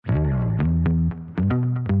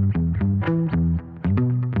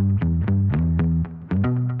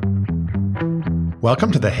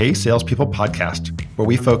Welcome to the Hey Salespeople podcast, where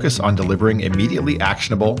we focus on delivering immediately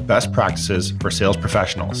actionable best practices for sales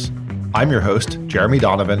professionals. I'm your host, Jeremy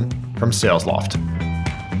Donovan from SalesLoft.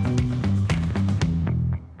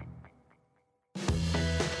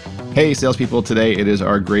 Hey salespeople, today it is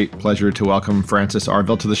our great pleasure to welcome Frances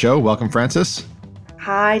Arville to the show. Welcome, Frances.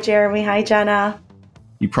 Hi, Jeremy. Hi, Jenna.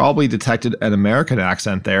 You probably detected an American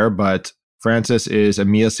accent there, but Frances is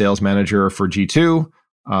EMEA sales manager for G2.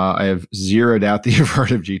 I have zero doubt that you've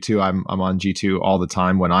heard of G2. I'm on G2 all the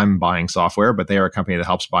time when I'm buying software, but they are a company that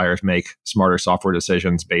helps buyers make smarter software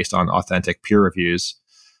decisions based on authentic peer reviews.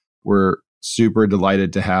 We're super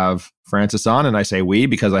delighted to have Frances on, and I say we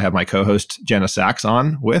because I have my co-host Jenna Sachs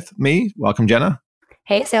on with me. Welcome, Jenna.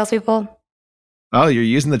 Hey, salespeople. Oh, you're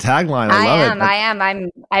using the tagline. I love it. I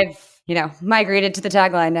am. I've migrated to the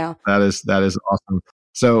tagline now. That is awesome.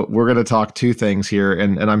 So we're going to talk two things here,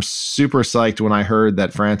 and I'm super psyched when I heard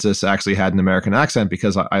that Frances actually had an American accent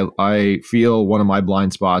because I feel one of my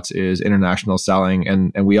blind spots is international selling,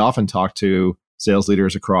 and we often talk to sales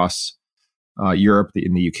leaders across Europe,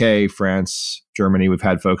 in the UK, France, Germany. We've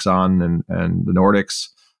had folks on and the Nordics,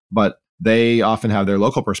 but they often have their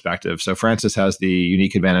local perspective. So Frances has the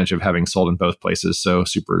unique advantage of having sold in both places. So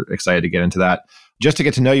super excited to get into that. Just to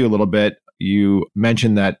get to know you a little bit, you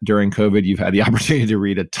mentioned that during COVID, you've had the opportunity to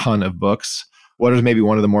read a ton of books. What is maybe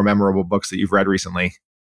one of the more memorable books that you've read recently?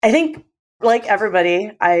 I think, like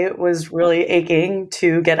everybody, I was really aching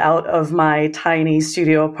to get out of my tiny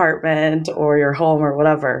studio apartment or your home or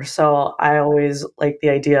whatever. So I always like the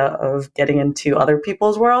idea of getting into other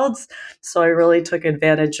people's worlds. So I really took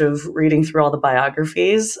advantage of reading through all the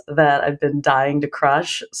biographies that I've been dying to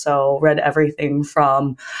crush. So read everything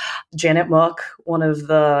from Janet Mook, one of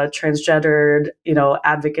the transgendered,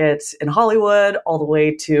 advocates in Hollywood, all the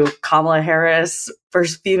way to Kamala Harris,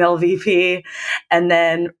 first female VP, and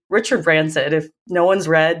then Richard Branson. If no one's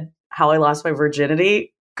read How I Lost My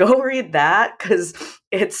Virginity, go read that because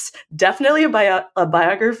it's definitely a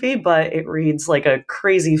biography, but it reads like a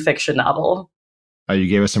crazy fiction novel. You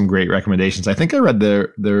gave us some great recommendations. I think I read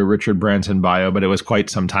the Richard Branson bio, but it was quite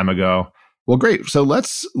some time ago. Well, great. So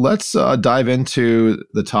let's dive into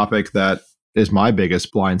the topic that is my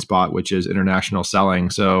biggest blind spot, which is international selling.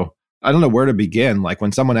 So I don't know where to begin. Like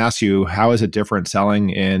when someone asks you, how is it different selling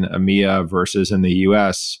in EMEA versus in the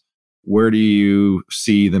US? Where do you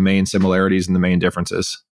see the main similarities and the main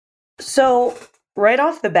differences? So right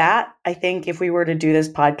off the bat, I think if we were to do this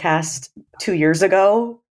podcast 2 years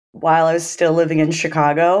ago, while I was still living in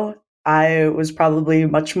Chicago, I was probably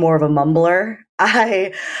much more of a mumbler.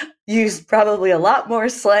 I used probably a lot more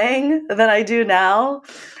slang than I do now.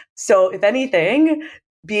 So if anything,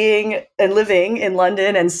 being and living in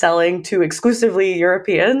London and selling to exclusively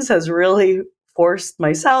Europeans has really forced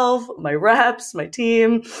myself, my reps, my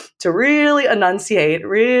team to really enunciate,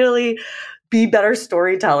 really be better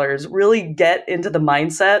storytellers, really get into the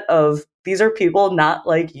mindset of these are people not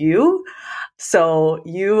like you. So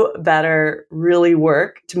you better really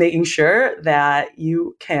work to making sure that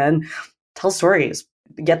you can tell stories,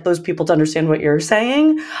 get those people to understand what you're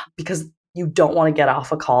saying, because you don't want to get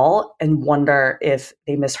off a call and wonder if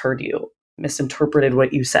they misheard you, misinterpreted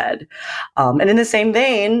what you said. And in the same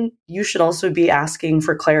vein, you should also be asking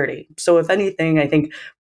for clarity. So if anything, I think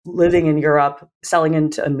living in Europe, selling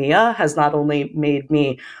into EMEA has not only made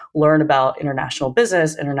me learn about international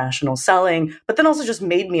business, international selling, but then also just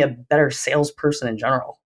made me a better salesperson in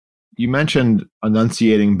general. You mentioned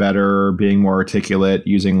enunciating better, being more articulate,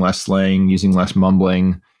 using less slang, using less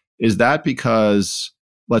mumbling. Is that because,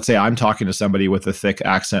 let's say I'm talking to somebody with a thick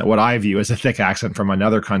accent, what I view as a thick accent from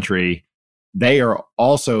another country, they are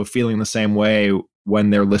also feeling the same way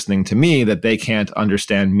when they're listening to me, that they can't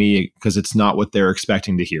understand me because it's not what they're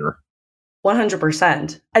expecting to hear?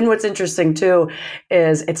 100%. And what's interesting too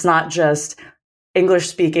is it's not just English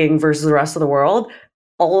speaking versus the rest of the world.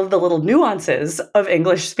 All of the little nuances of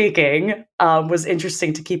English speaking was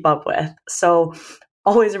interesting to keep up with. So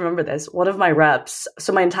always remember this. One of my reps,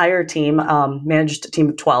 so my entire team managed a team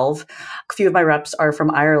of 12. A few of my reps are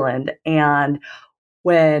from Ireland. And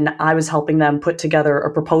when I was helping them put together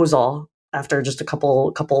a proposal after just a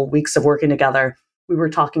couple weeks of working together, we were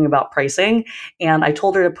talking about pricing. And I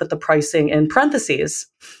told her to put the pricing in parentheses.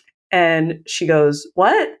 And she goes,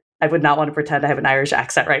 "What?" I would not want to pretend I have an Irish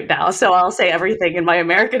accent right now. So I'll say everything in my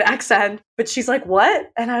American accent. But she's like,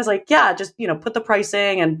 "What?" And I was like, "Yeah, just, put the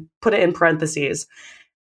pricing and put it in parentheses."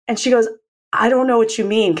 And she goes, "I don't know what you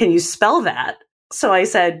mean. Can you spell that?" So I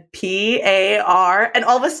said PAR. And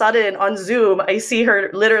all of a sudden on Zoom, I see her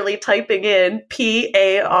literally typing in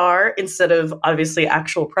PAR instead of obviously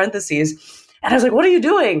actual parentheses. And I was like, "What are you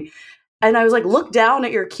doing?" And I was like, look down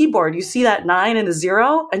at your keyboard. You see that 9 and the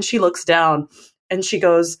 0? And she looks down and she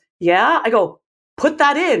goes, yeah. I go, put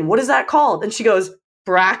that in. What is that called? And she goes,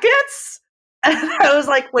 brackets? And I was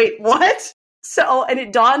like, wait, what? So, and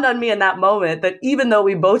it dawned on me in that moment that even though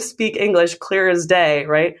we both speak English clear as day,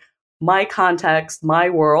 right? My context, my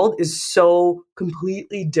world is so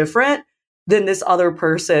completely different than this other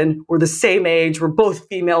person. We're the same age. We're both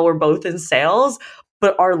female. We're both in sales,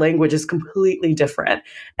 but our language is completely different.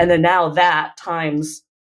 And then now that times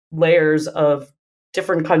layers of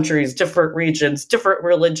different countries, different regions, different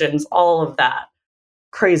religions, all of that.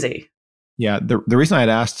 Crazy. Yeah, the reason I had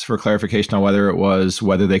asked for clarification on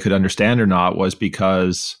whether they could understand or not was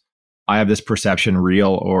because I have this perception,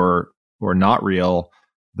 real or not real,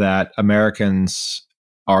 that Americans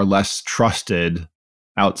are less trusted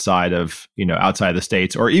outside of the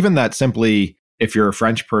States, or even that simply if you're a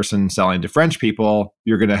French person selling to French people,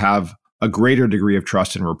 you're going to have a greater degree of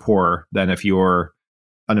trust and rapport than if you're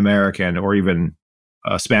an American or even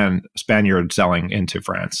a Spaniard selling into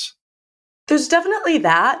France. There's definitely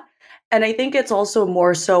that. And I think it's also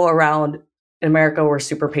more so around in America, we're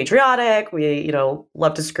super patriotic. We,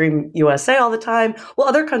 love to scream USA all the time. Well,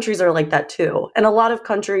 other countries are like that too. And a lot of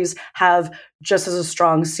countries have just as a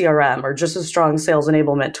strong CRM or just as strong sales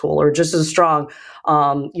enablement tool or just as strong,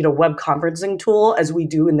 web conferencing tool as we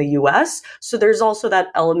do in the US. So there's also that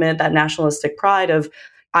element, that nationalistic pride of,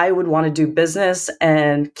 I would want to do business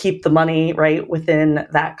and keep the money right within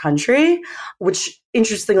that country, which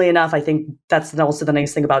interestingly enough, I think that's also the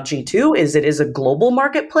nice thing about G2 is it is a global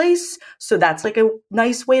marketplace. So that's like a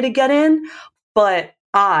nice way to get in. But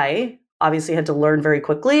I obviously had to learn very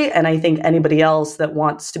quickly. And I think anybody else that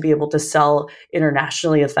wants to be able to sell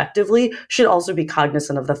internationally effectively should also be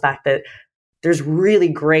cognizant of the fact that there's really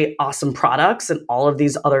great, awesome products in all of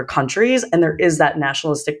these other countries. And there is that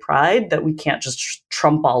nationalistic pride that we can't just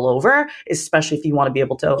trump all over, especially if you want to be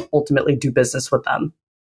able to ultimately do business with them.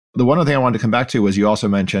 The one other thing I wanted to come back to was you also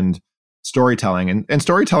mentioned storytelling. And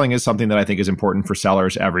storytelling is something that I think is important for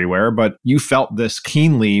sellers everywhere. But you felt this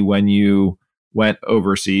keenly when you went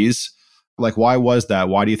overseas. Like, why was that?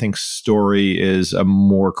 Why do you think story is a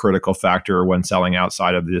more critical factor when selling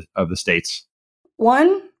outside of the States?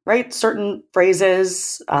 One, right? Certain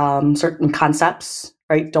phrases, certain concepts,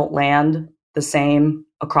 right, don't land the same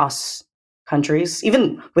across countries,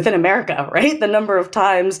 even within America, right? The number of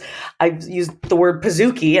times I've used the word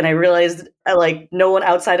pizookie and I realized no one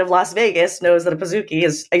outside of Las Vegas knows that a pizookie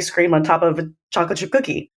is ice cream on top of a chocolate chip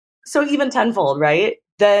cookie. So even tenfold, right?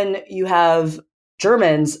 Then you have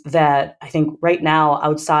Germans that I think right now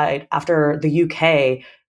outside, after the UK,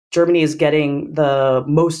 Germany is getting the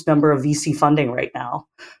most number of VC funding right now.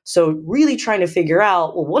 So really trying to figure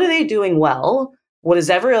out, well, what are they doing well? What is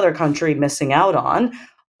every other country missing out on?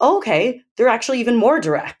 Okay, they're actually even more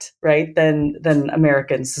direct, right, than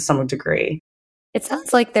Americans to some degree. It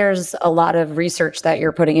sounds like there's a lot of research that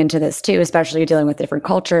you're putting into this too, especially dealing with different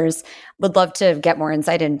cultures. Would love to get more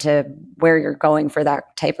insight into where you're going for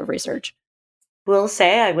that type of research. Will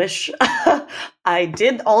say I wish I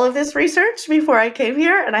did all of this research before I came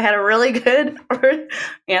here and I had a really good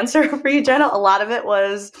answer for you, Jenna. A lot of it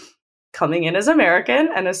was coming in as American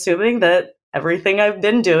and assuming that everything I've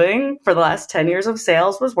been doing for the last 10 years of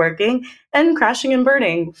sales was working and crashing and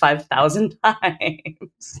burning 5,000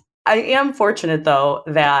 times. I am fortunate, though,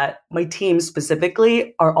 that my team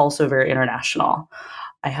specifically are also very international.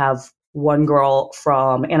 I have one girl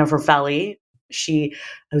from Anna Verfelli. She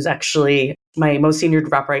was actually my most senior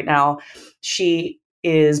rep right now. She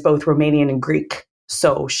is both Romanian and Greek.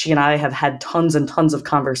 So she and I have had tons and tons of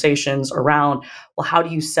conversations around, well, how do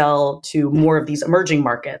you sell to more of these emerging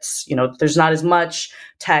markets? There's not as much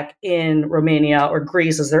tech in Romania or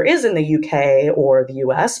Greece as there is in the UK or the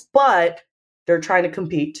US, but they're trying to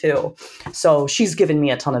compete too. So she's given me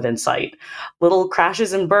a ton of insight. Little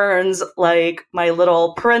crashes and burns, like my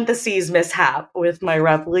little parentheses mishap with my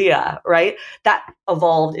rep Leah, right? That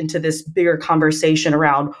evolved into this bigger conversation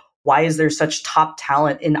around, why is there such top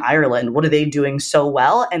talent in Ireland? What are they doing so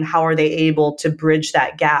well? And how are they able to bridge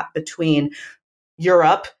that gap between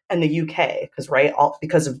Europe and the UK?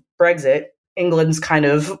 Because of Brexit, England's kind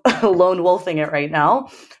of lone wolfing it right now.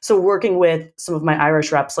 So working with some of my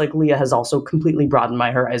Irish reps like Leah has also completely broadened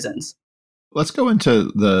my horizons. Let's go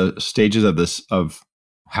into the stages of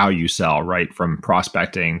how you sell, right? From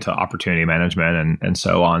prospecting to opportunity management and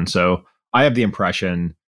so on. So I have the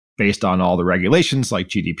impression, based on all the regulations like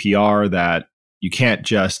GDPR, that you can't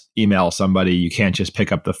just email somebody, you can't just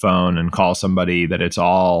pick up the phone and call somebody, that it's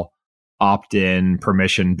all opt-in,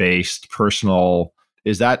 permission-based, personal.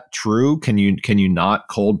 Is that true? Can you not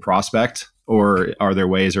cold prospect, or are there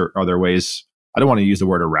ways I don't want to use the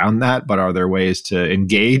word around that, but are there ways to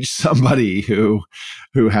engage somebody who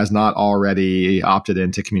has not already opted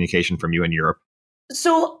into communication from you in Europe?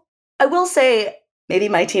 So I will say maybe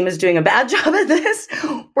my team is doing a bad job at this.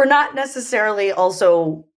 We're not necessarily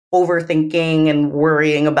also overthinking and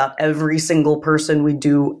worrying about every single person we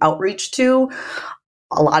do outreach to.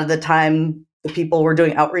 A lot of the time, the people we're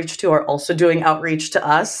doing outreach to are also doing outreach to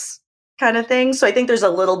us, kind of thing. So I think there's a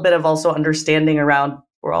little bit of also understanding around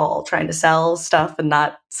we're all trying to sell stuff and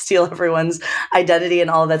not steal everyone's identity and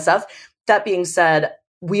all of that stuff. That being said,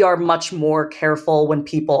 we are much more careful when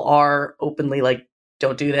people are openly like,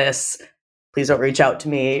 don't do this. Please don't reach out to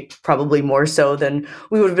me, probably more so than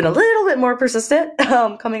we would have been a little bit more persistent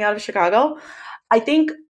coming out of Chicago. I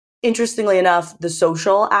think, interestingly enough, the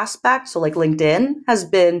social aspect, so like LinkedIn, has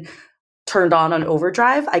been turned on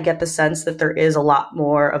overdrive. I get the sense that there is a lot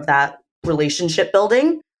more of that relationship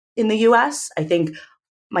building in the US. I think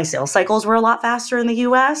my sales cycles were a lot faster in the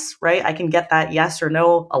US, right? I can get that yes or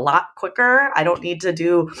no a lot quicker. I don't need to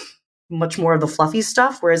do much more of the fluffy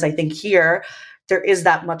stuff. Whereas I think here, there is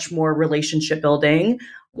that much more relationship building,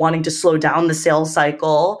 wanting to slow down the sales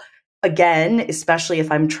cycle. Again, especially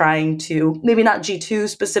if I'm trying to, maybe not G2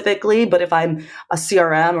 specifically, but if I'm a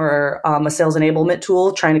CRM or a sales enablement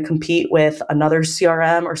tool trying to compete with another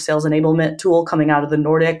CRM or sales enablement tool coming out of the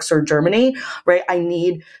Nordics or Germany, right? I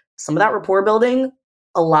need some of that rapport building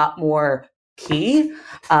a lot more key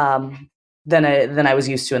than I was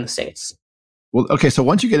used to in the States. Well, okay. So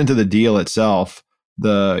once you get into the deal itself,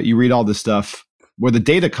 you read all this stuff where the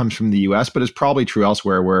data comes from the US, but it's probably true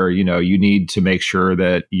elsewhere where, you need to make sure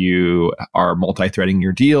that you are multi-threading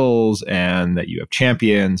your deals and that you have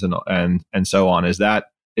champions and so on. Is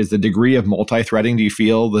the degree of multi-threading, do you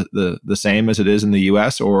feel the same as it is in the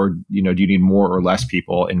US, or, do you need more or less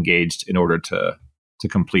people engaged in order to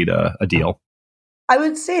complete a deal? I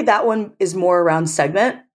would say that one is more around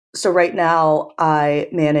segment. So right now I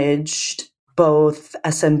managed both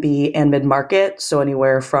SMB and mid-market, so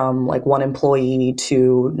anywhere from like 1 employee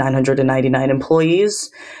to 999 employees.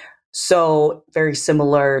 So very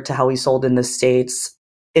similar to how we sold in the States.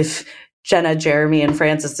 If Jenna, Jeremy, and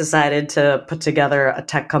Francis decided to put together a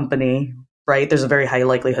tech company, right, there's a very high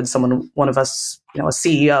likelihood one of us, a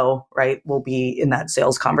CEO, right, will be in that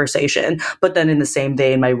sales conversation. But then in the same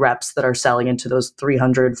vein, my reps that are selling into those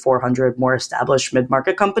 300, 400 more established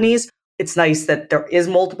mid-market companies, it's nice that there is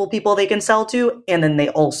multiple people they can sell to, and then they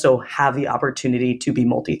also have the opportunity to be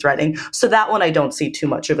multi-threading. So that one, I don't see too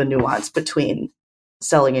much of a nuance between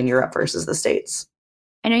selling in Europe versus the States.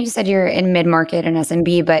 I know you said you're in mid-market and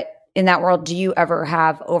SMB, but in that world, do you ever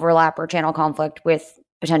have overlap or channel conflict with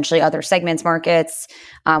potentially other segments, markets,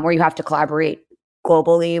 where you have to collaborate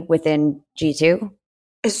globally within G2?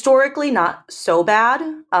 Historically, not so bad.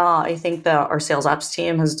 I think that our sales ops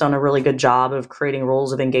team has done a really good job of creating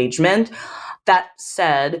rules of engagement. That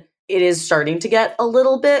said, it is starting to get a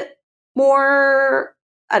little bit more,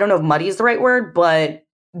 I don't know if muddy is the right word, but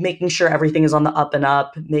making sure everything is on the up and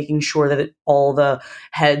up, making sure that all the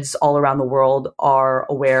heads all around the world are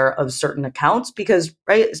aware of certain accounts, because,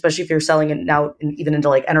 right, especially if you're selling it now, even into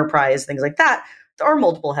like enterprise, things like that, there are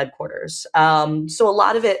multiple headquarters. So a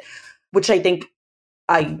lot of it, which I think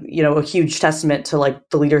a huge testament to like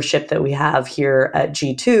the leadership that we have here at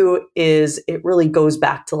G2, is it really goes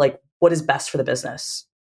back to like what is best for the business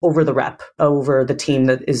over the rep, over the team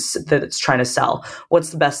that it's trying to sell. What's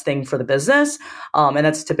the best thing for the business? And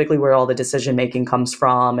that's typically where all the decision making comes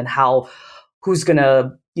from, and who's going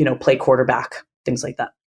to, play quarterback, things like that.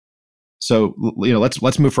 So,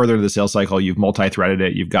 let's move further into the sales cycle. You've multi-threaded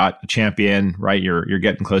it. You've got a champion, right? You're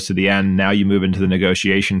getting close to the end. Now you move into the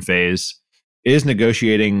negotiation phase. Is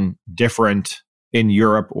negotiating different in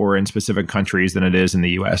Europe or in specific countries than it is in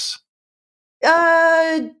the US?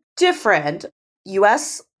 Different.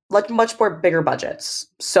 US, like much more bigger budgets.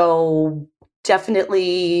 So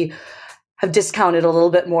definitely have discounted a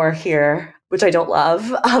little bit more here, which I don't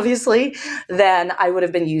love, obviously, than I would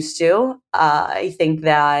have been used to. I think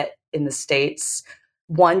that in the States,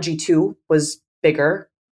 G2 was bigger.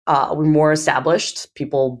 We're more established.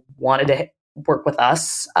 People wanted to work with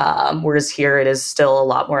us, whereas here it is still a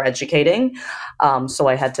lot more educating. So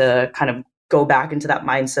I had to kind of go back into that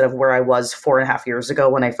mindset of where I was 4.5 years ago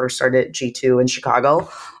when I first started at G2 in Chicago.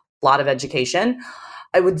 A lot of education.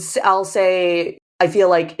 I'll say I feel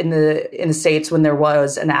like in the States, when there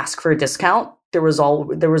was an ask for a discount, there was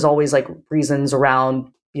always like reasons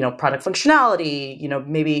around product functionality,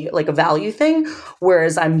 maybe like a value thing.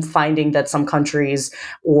 Whereas I'm finding that some countries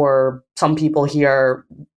or some people here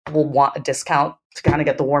will want a discount to kind of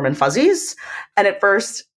get the warm and fuzzies. And at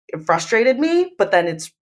first it frustrated me, but then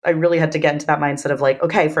I really had to get into that mindset of like,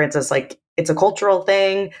 okay, Francis, like it's a cultural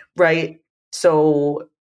thing, right? So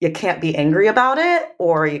you can't be angry about it,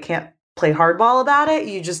 or you can't play hardball about it.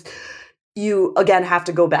 You again have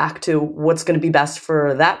to go back to what's going to be best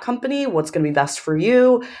for that company, what's going to be best for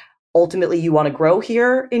you. Ultimately, you want to grow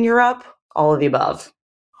here in Europe, all of the above.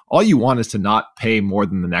 All you want is to not pay more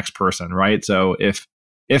than the next person, right? So if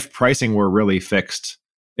pricing were really fixed,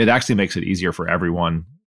 it actually makes it easier for everyone.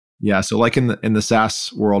 Yeah, so like in the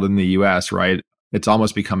SaaS world in the US, right? It's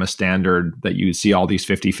almost become a standard that you see all these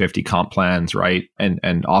 50-50 comp plans, right?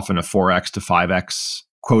 And often a 4x to 5x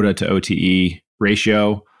quota to OTE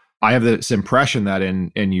ratio. I have this impression that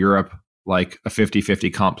in Europe, like a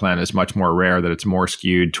 50-50 comp plan is much more rare, that it's more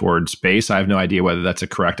skewed towards base. I have no idea whether that's a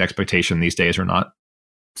correct expectation these days or not.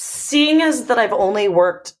 Seeing as that I've only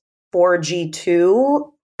worked for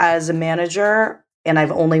G2 as a manager, and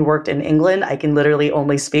I've only worked in England, I can literally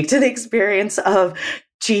only speak to the experience of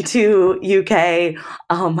G2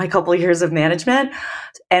 UK, my couple of years of management.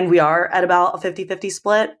 And we are at about a 50-50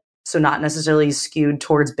 split, so not necessarily skewed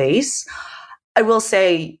towards base. I will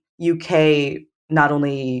say UK not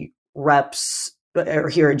only reps or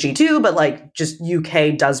here at G2, but like just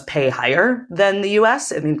UK does pay higher than the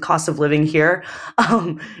US. I mean, cost of living here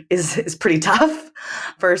is pretty tough.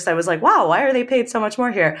 First, I was like, wow, why are they paid so much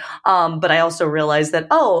more here? But I also realized that,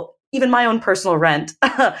 even my own personal rent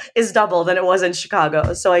is double than it was in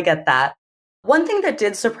Chicago. So I get that. One thing that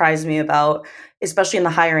did surprise me about, especially in the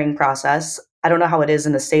hiring process, I don't know how it is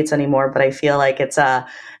in the States anymore, but I feel like it's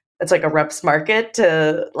like a reps market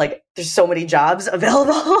to like, there's so many jobs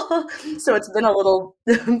available. So it's been a little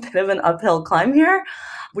bit of an uphill climb here,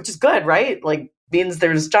 which is good, right? Like means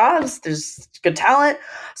there's jobs, there's good talent.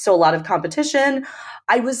 So a lot of competition.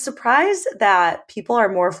 I was surprised that people are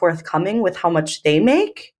more forthcoming with how much they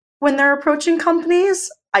make when they're approaching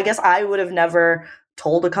companies. I guess I would have never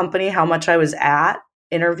told a company how much I was at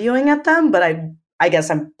interviewing at them, but I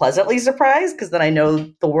guess I'm pleasantly surprised because then I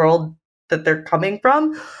know the world that they're coming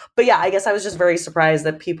from. But yeah, I guess I was just very surprised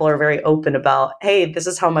that people are very open about, hey, this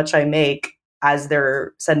is how much I make, as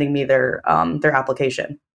they're sending me their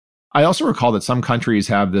application. I also recall that some countries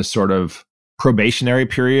have this sort of probationary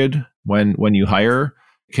period when you hire.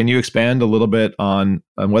 Can you expand a little bit on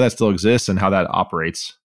whether that still exists and how that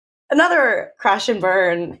operates? Another crash and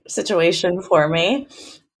burn situation for me.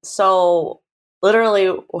 So literally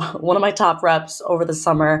one of my top reps over the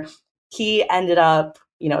summer, he ended up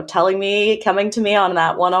coming to me on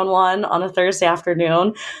that one-on-one on a Thursday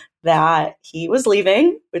afternoon that he was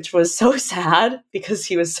leaving, which was so sad because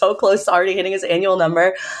he was so close to already hitting his annual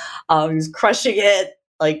number. He was crushing it,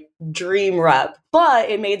 like dream rep, but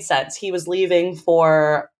it made sense. He was leaving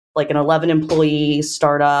for like an 11 employee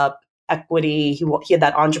startup, equity. He had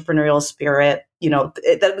that entrepreneurial spirit.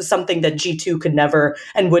 That was something that G2 could never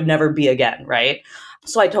and would never be again, right?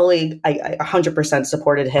 So I 100%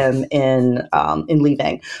 supported him in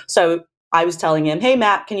leaving. So I was telling him, hey,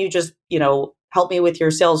 Matt, can you just, help me with your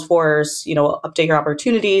Salesforce, update your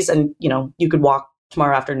opportunities, and, you could walk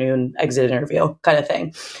tomorrow afternoon, exit interview kind of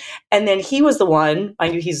thing. And then he was the one, I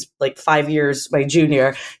knew he's like 5 years my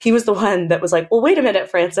junior. He was the one that was like, well, wait a minute,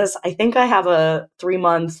 Francis, I think I have a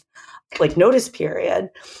 3-month like notice period.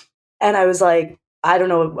 And I was like, I don't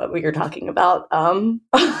know what you're talking about.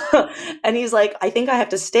 And he's like, I think I have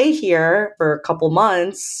to stay here for a couple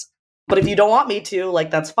months, but if you don't want me to,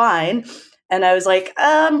 like, that's fine. And I was like,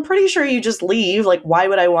 I'm pretty sure you just leave. Like, why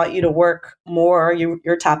would I want you to work more?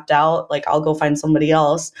 You're tapped out. Like, I'll go find somebody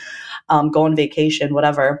else, go on vacation,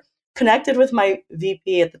 whatever. Connected with my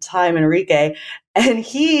VP at the time, Enrique, and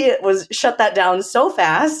he was shut that down so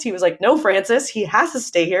fast. He was like, no, Francis, he has to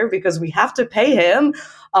stay here because we have to pay him,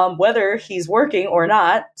 whether he's working or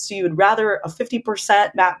not. So you would rather a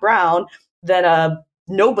 50% Matt Brown than a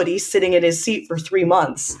nobody sitting in his seat for 3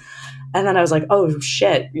 months. And then I was like, oh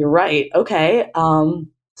shit, you're right. Okay.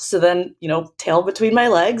 So then, tail between my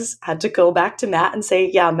legs, had to go back to Matt and say,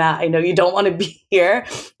 yeah, Matt, I know you don't want to be here.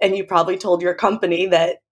 And you probably told your company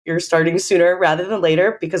that you're starting sooner rather than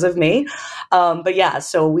later because of me. But yeah,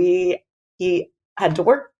 so he had to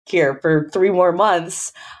work here for 3 more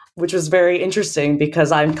months, which was very interesting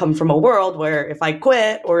because I'm come from a world where if I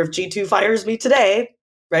quit or if G2 fires me today,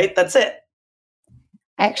 right, that's it.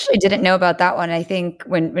 I actually didn't know about that one. I think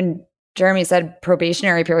when Jeremy said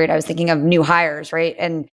probationary period, I was thinking of new hires, right?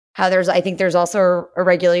 And how I think there's also a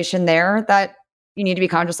regulation there that you need to be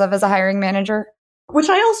conscious of as a hiring manager. Which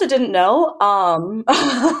I also didn't know,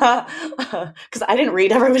 because I didn't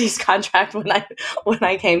read everybody's contract when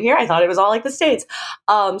I came here. I thought it was all like the States.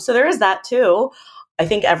 So there is that too. I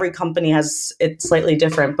think every company has it slightly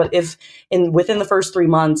different. But if within the first 3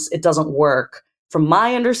 months it doesn't work, from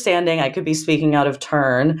my understanding, I could be speaking out of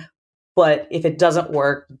turn, But if it doesn't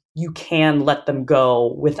work, you can let them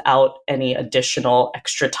go without any additional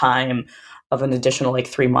extra time of an additional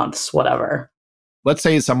 3 months, whatever. Let's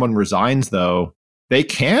say someone resigns, though. They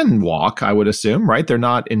can walk, I would assume, right? They're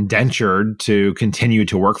not indentured to continue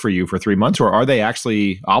to work for you for 3 months, or are they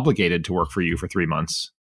actually obligated to work for you for 3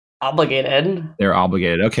 months? Obligated. They're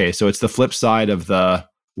obligated. Okay, so it's the flip side of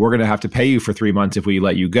we're going to have to pay you for 3 months if we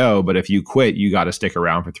let you go, but if you quit, you got to stick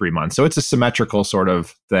around for 3 months. So it's a symmetrical sort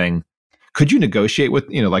of thing. Could you negotiate with,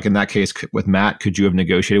 like in that case with Matt, could you have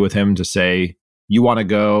negotiated with him to say, you want to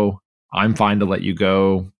go, I'm fine to let you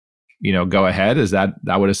go, go ahead?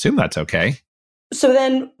 I would assume that's okay. So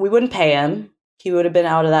then we wouldn't pay him. He would have been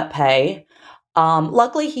out of that pay.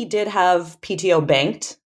 Luckily, he did have PTO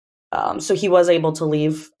banked. So he was able to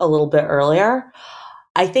leave a little bit earlier.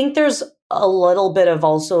 I think there's a little bit of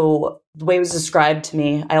also the way it was described to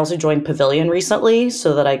me. I also joined Pavilion recently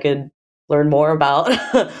so that I could learn more about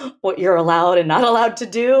what you're allowed and not allowed to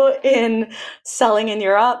do in selling in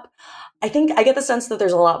Europe. I think I get the sense that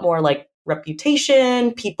there's a lot more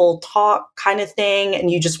reputation, people talk kind of thing, and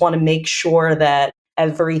you just want to make sure that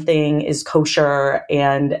everything is kosher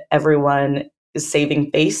and everyone is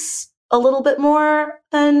saving face a little bit more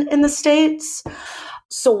than in the States.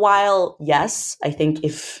 So while, yes, I think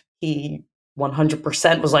if he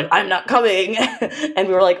 100% was I'm not coming, and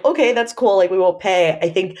we were okay, that's cool, we won't pay. I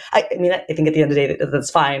think at the end of the day,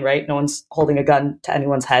 that's fine, right? No one's holding a gun to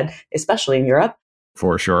anyone's head, especially in Europe.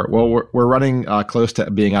 For sure. Well, we're running close to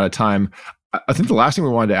being out of time. I think the last thing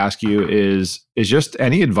we wanted to ask you is just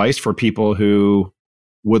any advice for people who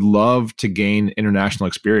would love to gain international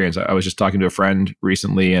experience. I was just talking to a friend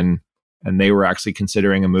recently, and they were actually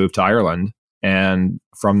considering a move to Ireland. And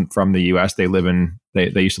from the U.S., they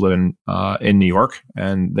used to live in New York,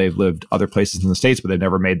 and they've lived other places in the States, but they've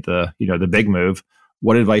never made the big move.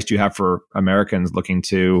 What advice do you have for Americans looking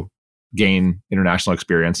to gain international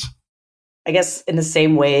experience? I guess in the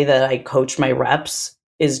same way that I coach my reps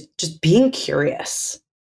is just being curious,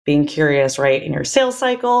 right? In your sales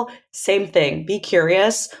cycle, same thing. Be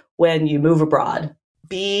curious when you move abroad.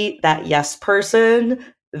 Be that yes person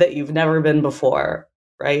that you've never been before,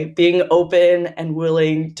 right? Being open and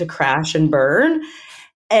willing to crash and burn.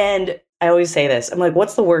 And I always say this, I'm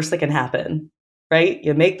what's the worst that can happen, right?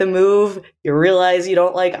 You make the move, you realize you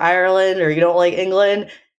don't like Ireland or you don't like England,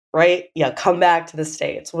 right? Yeah, come back to the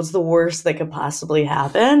States. What's the worst that could possibly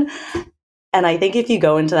happen? And I think if you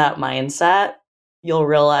go into that mindset, you'll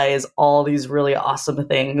realize all these really awesome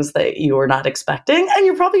things that you were not expecting. And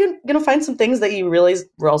you're probably going to find some things that you realize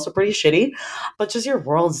were also pretty shitty, but just your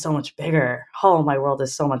world's so much bigger. Oh, my world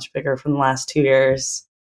is so much bigger from the last 2 years.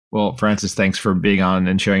 Well, Frances, thanks for being on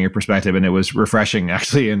and sharing your perspective. And it was refreshing,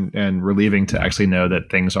 actually, and relieving to actually know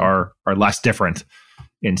that things are less different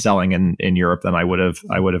in selling in Europe than I would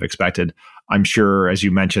have expected. I'm sure, as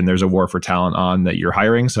you mentioned, there's a war for talent on that you're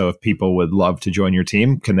hiring. So if people would love to join your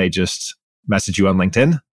team, can they just message you on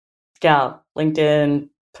LinkedIn? Yeah, LinkedIn,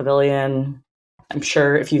 Pavilion. I'm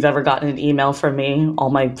sure if you've ever gotten an email from me,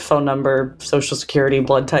 all my phone number, social security,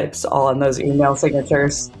 blood types, all on those email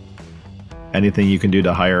signatures. Anything you can do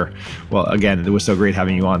to hire. Well, again, it was so great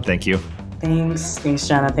having you on. Thank you. Thanks. Thanks,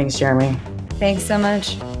 Jenna. Thanks, Jeremy. Thanks so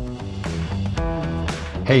much.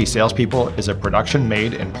 Hey Salespeople is a production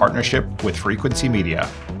made in partnership with Frequency Media.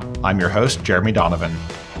 I'm your host, Jeremy Donovan.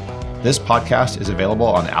 This podcast is available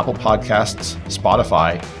on Apple Podcasts,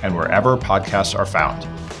 Spotify, and wherever podcasts are found.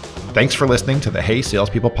 Thanks for listening to the Hey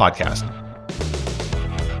Salespeople podcast.